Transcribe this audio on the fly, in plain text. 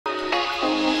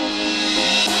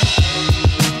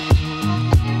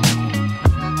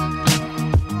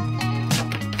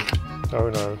Oh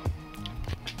no.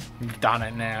 You've done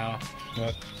it now.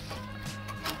 Yep.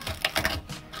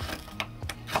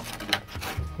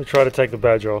 We try to take the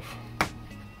badge off.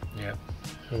 Yep.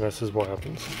 And this is what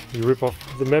happens. You rip off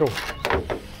the metal.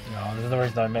 No, there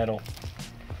is no metal.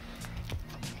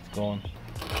 It's gone.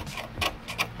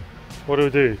 What do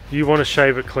we do? You want to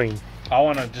shave it clean? I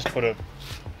want to just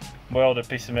weld a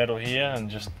piece of metal here and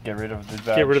just get rid of the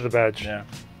badge. Get rid of the badge. Yeah.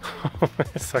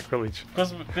 Sacrilege.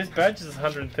 Because this badge is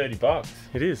 130 bucks.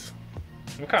 It is.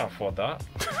 We can't afford that.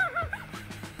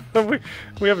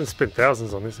 we haven't spent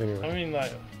thousands on this anyway. I mean,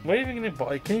 like, where are you even going to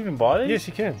buy? Can you even buy these? Yes,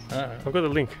 you can. I've got the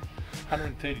link.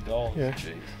 $130. Yeah.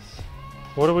 Jesus.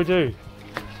 What do we do?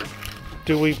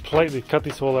 Do we cut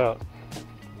this all out?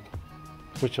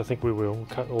 Which I think we will. We'll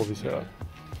cut all this out.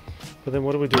 But then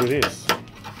what do we do with this?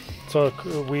 It's on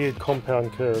a weird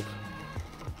compound curve.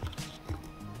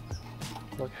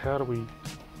 Like, how do we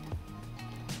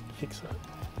fix that?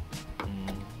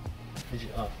 Did you?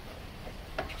 Oh.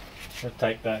 I'll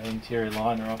take that interior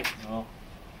liner off as well.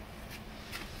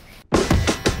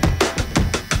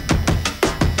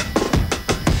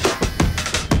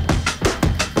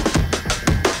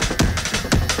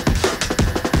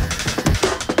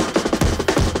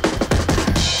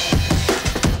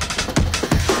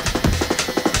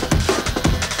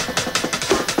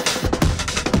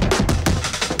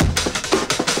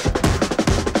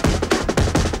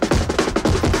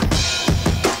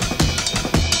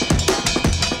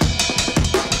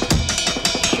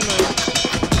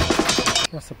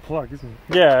 That's a plug, isn't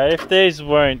it? Yeah, if these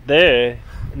weren't there,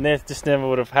 and this just never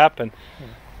would have happened.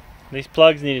 These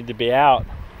plugs needed to be out.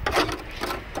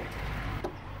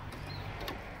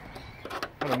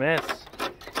 What a mess.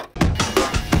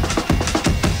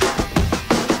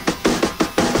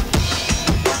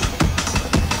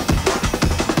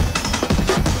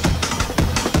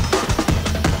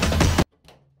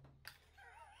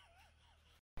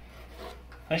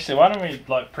 Actually, why don't we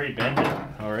like pre-bend it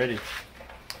already?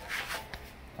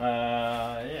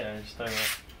 Yeah, just over.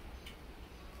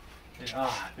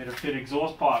 Bit of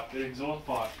exhaust pipe,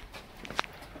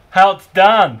 How it's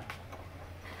done.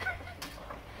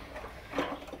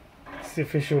 It's the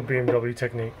official BMW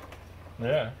technique.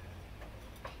 Yeah.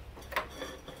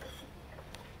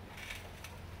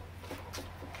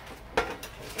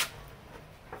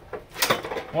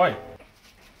 Wait.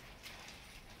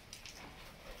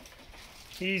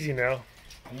 Easy now.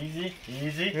 Easy.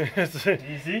 Easy.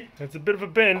 It's a bit of a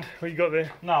bend. What you got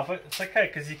there? No, but it's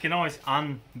okay because you can always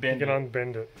unbend it. You can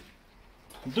unbend it.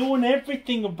 Doing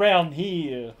everything around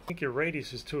here. I think your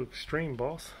radius is too extreme,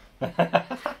 boss.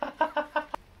 That's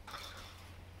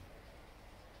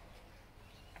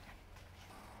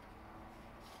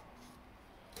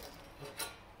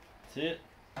it.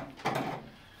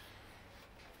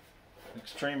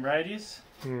 Extreme radius.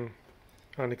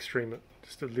 Unextreme it.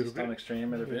 Just a little bit.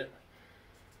 Unextreme it a bit.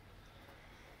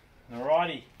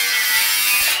 Alrighty.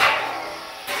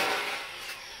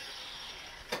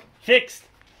 Fixed.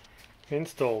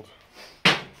 Installed.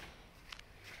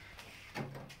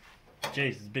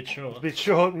 Jeez, it's a bit short. A bit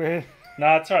short, man.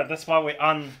 No, it's alright. That's why we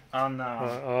oh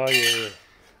yeah.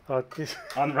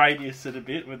 unradius it a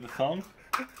bit with the thumb.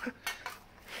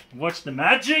 Watch the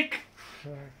magic.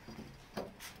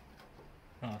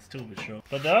 Oh, it's still a bit short.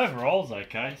 But the overall's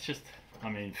okay. It's just, I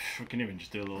mean, we can even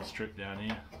just do a little strip down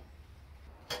here.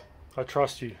 I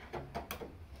trust you.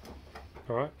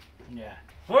 Alright? Yeah.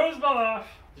 Where's my knife?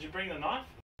 Did you bring the knife?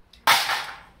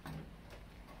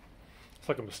 It's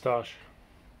like a moustache.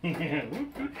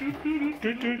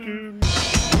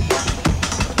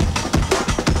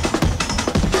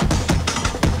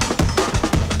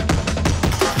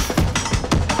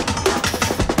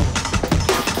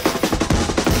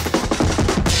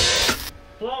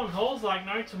 Blowing holes like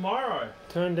no tomorrow.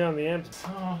 Turn down the amp.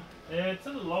 Oh, yeah, it's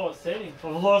at a lower setting.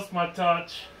 I've lost my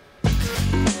touch.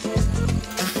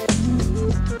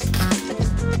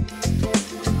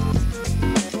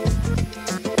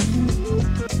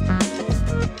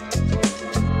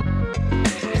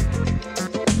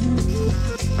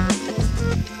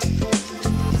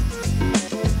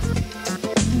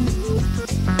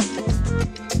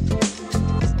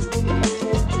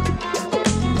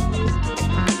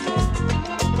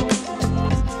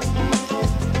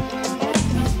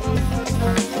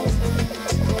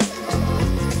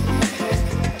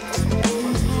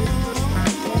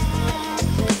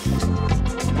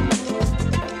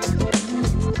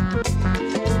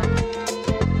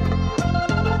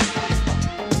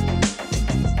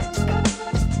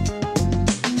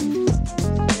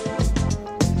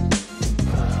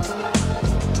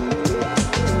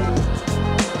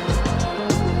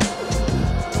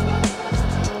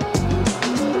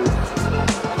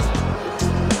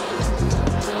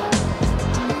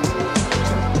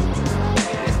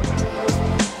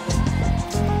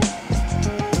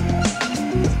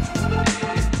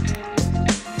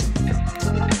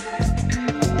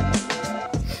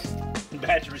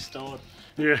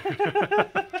 Yeah.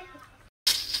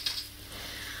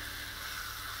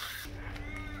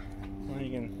 Well,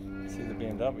 you can see the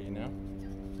BMW now.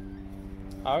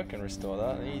 I can restore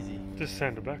that easy. Just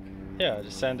sand it back. Yeah,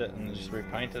 just sand it and just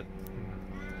repaint it.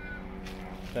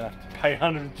 Then I have to pay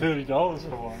 $130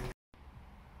 for one.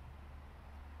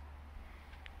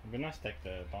 It'd be nice to take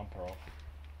the bumper off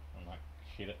and like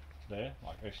hit it there,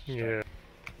 like extra straight. Yeah.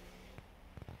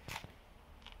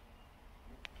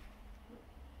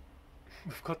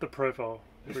 We've got the profile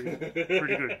pretty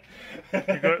good.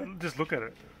 Just look at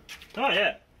it. Oh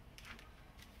yeah.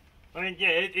 I mean, yeah,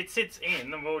 it sits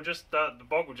in, and we'll just the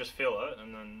bog will just fill it,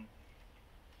 and then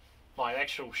like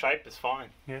actual shape is fine.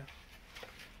 Yeah.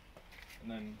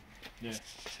 And then yeah,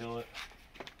 fill it.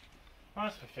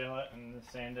 Nice to fill it and then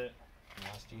sand it.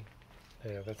 Nasty.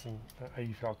 Yeah, that's an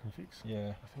AU Falcon fix. Yeah,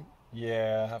 I think.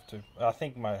 Yeah, I have to. I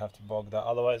think we might have to bog that.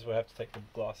 Otherwise, we'll have to take the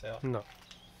glass out. No,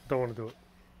 don't want to do it.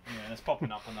 Yeah, and it's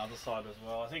popping up on the other side as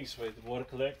well. I think it's where the water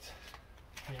collect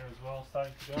here as well,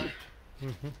 starting to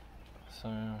go. So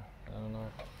I don't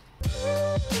know.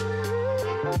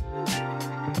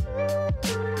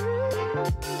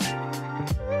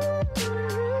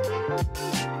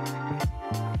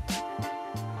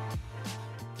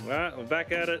 Alright, we're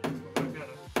back at it.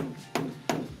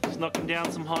 Just knocking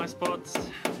down some high spots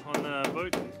on the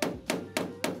boot.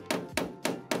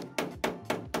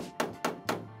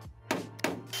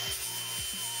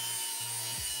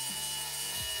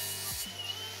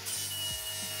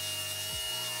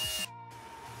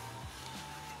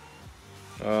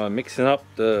 Mixing up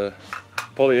the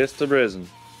polyester resin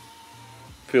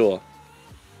filler.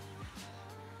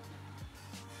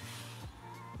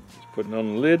 Just putting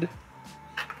on the lid.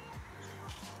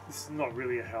 This is not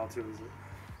really a how-to, is it?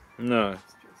 No.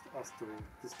 It's just us doing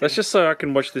this. That's just so I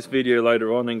can watch this video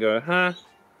later on and go, huh?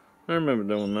 I remember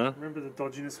doing that. Remember the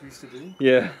dodginess we used to do?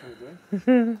 Yeah.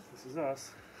 This is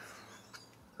us.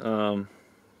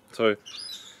 So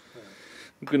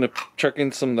I'm gonna chuck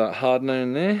in some of that hardener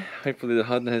in there. Hopefully the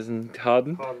hardener hasn't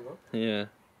hardened. Harden up. Yeah.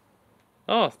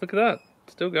 Oh, look at that.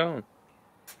 Still going.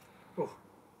 Oh.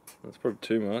 That's probably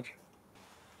too much.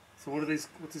 So what are these?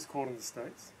 What's this called in the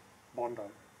States?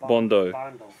 Bondo. Bondo.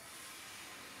 Bondo.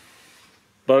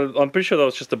 But I'm pretty sure that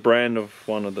was just a brand of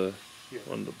one of the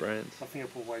brands. I think I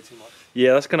put way too much.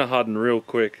 Yeah, that's gonna harden real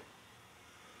quick.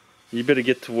 You better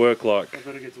get to work like. I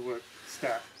better get to work.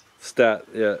 Stat,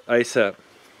 yeah, ASAP.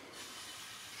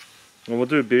 And we'll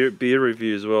do a beer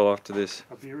review as well after this.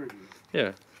 A beer review?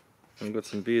 Yeah. I've got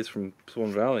some beers from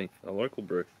Swan Valley, a local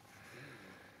brew.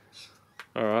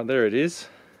 Alright, there it is.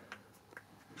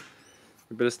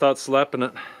 We better start slapping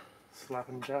it.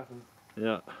 Slapping and japping.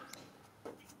 Yeah.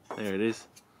 There it is.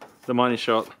 The money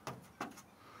shot.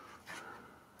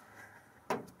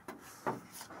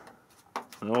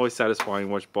 And always satisfying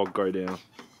to watch bog go down.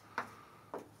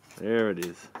 There it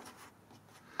is.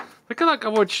 Look at like I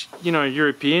watch, you know,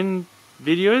 European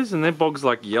videos and their bog's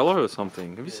like yellow or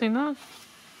something. Have you seen that?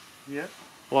 Yeah.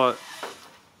 Like,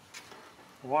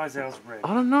 why is ours red?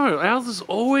 I don't know. Ours is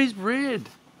always red.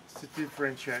 To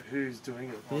differentiate who's doing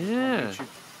it on Yeah. YouTube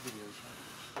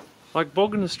videos. Like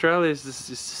bog in Australia is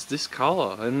this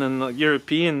colour, and then like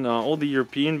European, all the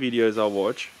European videos I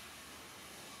watch,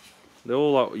 they're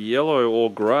all like yellow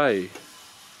or grey.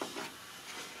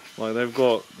 Like they've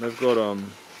got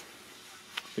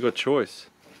choice.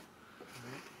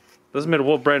 Doesn't matter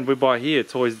what brand we buy here,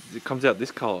 it comes out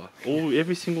this colour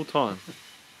every single time.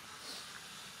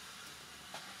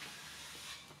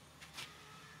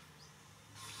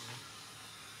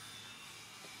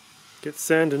 Get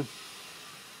sanding.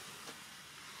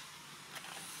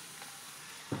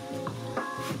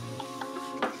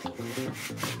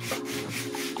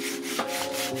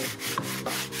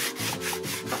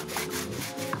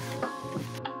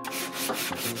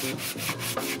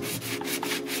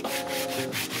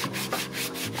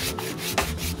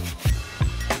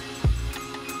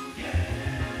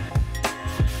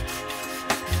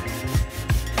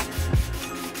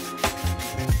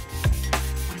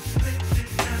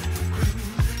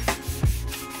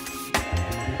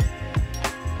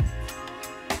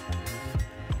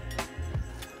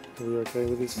 Are we okay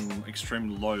with this? Some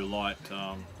extreme low light.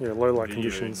 Yeah, low light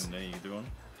conditions.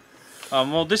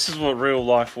 Well, this is what real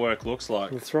life work looks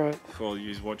like. That's right. For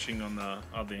you watching on the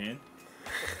other end.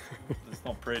 It's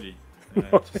not pretty. You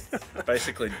know, just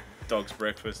basically dog's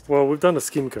breakfast. Well, we've done a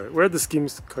skim coat. We're at the skim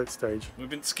coat stage. We've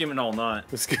been skimming all night.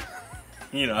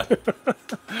 You know,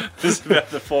 this is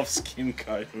about the 4th skim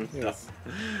coat we've done.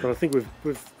 But I think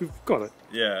we've got it.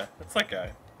 Yeah, it's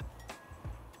okay.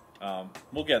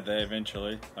 We'll get there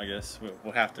eventually, I guess.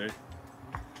 We'll have to.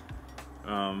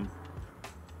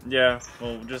 Yeah,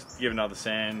 we'll just give another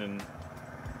sand, and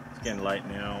it's getting late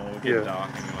now, or getting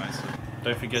dark anyway, so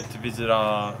don't forget to visit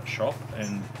our shop,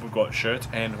 and we've got shirts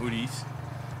and hoodies,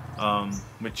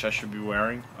 which I should be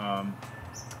wearing,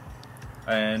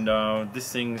 and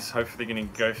this thing's hopefully going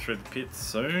to go through the pits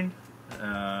soon,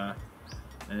 and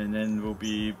then we'll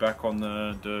be back on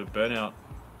the Burnout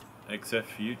XF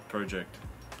Ute project.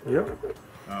 Yep.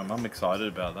 I'm excited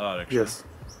about that, actually. Yes.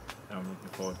 I'm looking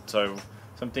forward. So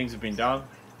some things have been done.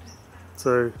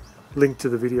 So link to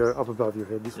the video up above your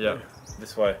head this way. Yeah,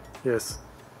 this way. Yes.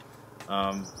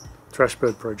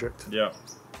 Trashbird project. Yeah,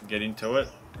 get into it,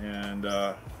 and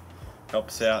help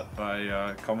us out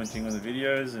by commenting on the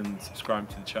videos and subscribe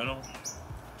to the channel.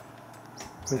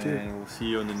 Thank you. And we'll see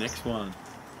you on the next one.